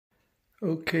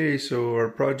Okay, so our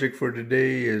project for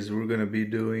today is we're going to be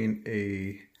doing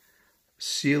a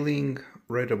ceiling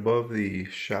right above the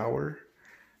shower.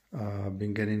 I've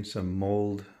been getting some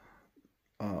mold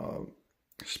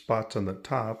spots on the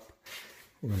top.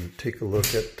 We're going to take a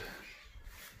look at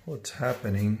what's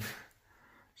happening.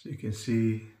 So you can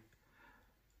see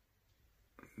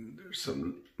there's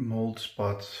some mold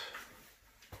spots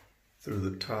through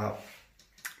the top,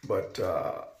 but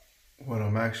what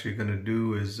I'm actually going to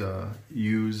do is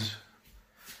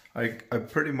I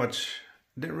pretty much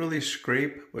didn't really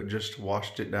scrape, but just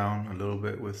washed it down a little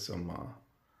bit with some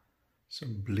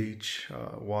bleach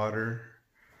water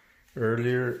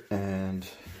earlier, and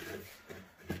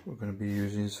we're going to be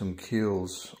using some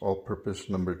Kiehl's all-purpose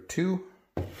number 2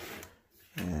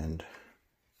 and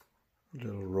a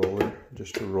little roller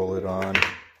just to roll it on,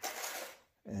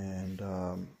 and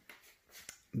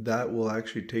that will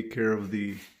actually take care of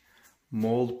the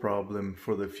mold problem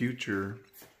for the future.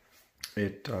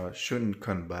 It shouldn't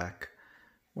come back.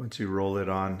 Once you roll it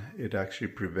on, it actually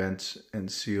prevents and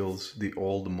seals the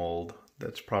old mold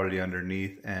that's probably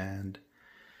underneath, and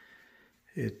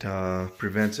it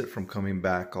prevents it from coming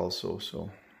back also. So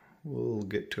we'll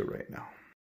get to it right now.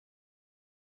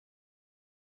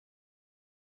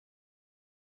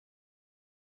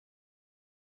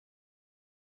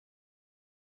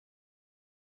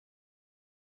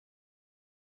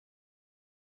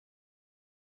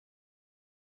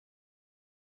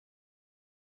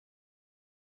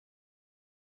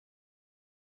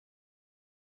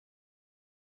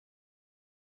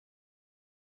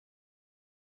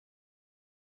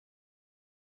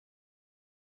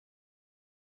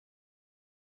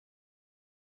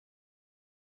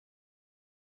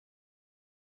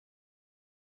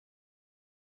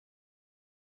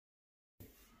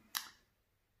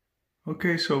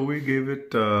 Okay, so we gave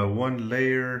it one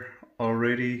layer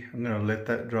already. I'm gonna let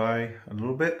that dry a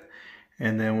little bit,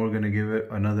 and then we're gonna give it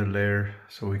another layer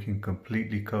so we can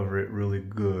completely cover it really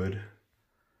good.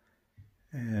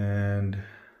 And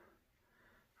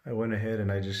I went ahead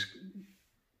and I just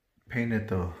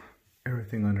painted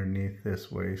everything underneath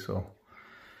this way. So,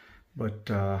 but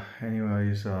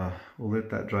anyways, we'll let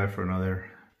that dry for another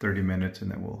 30 minutes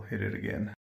and then we'll hit it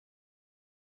again.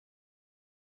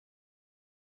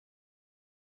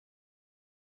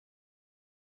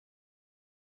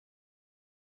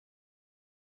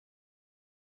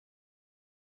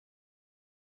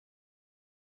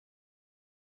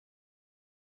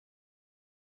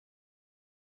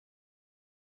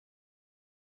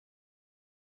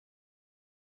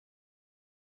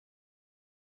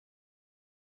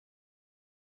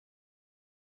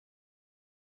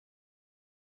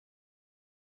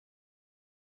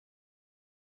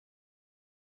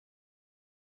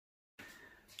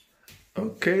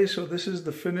 Okay, so this is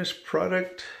the finished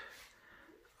product.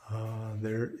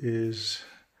 There is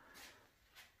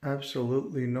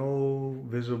absolutely no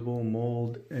visible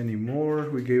mold anymore.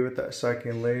 We gave it that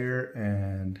second layer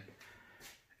and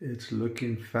it's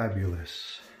looking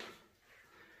fabulous.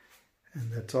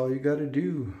 And that's all you got to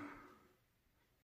do.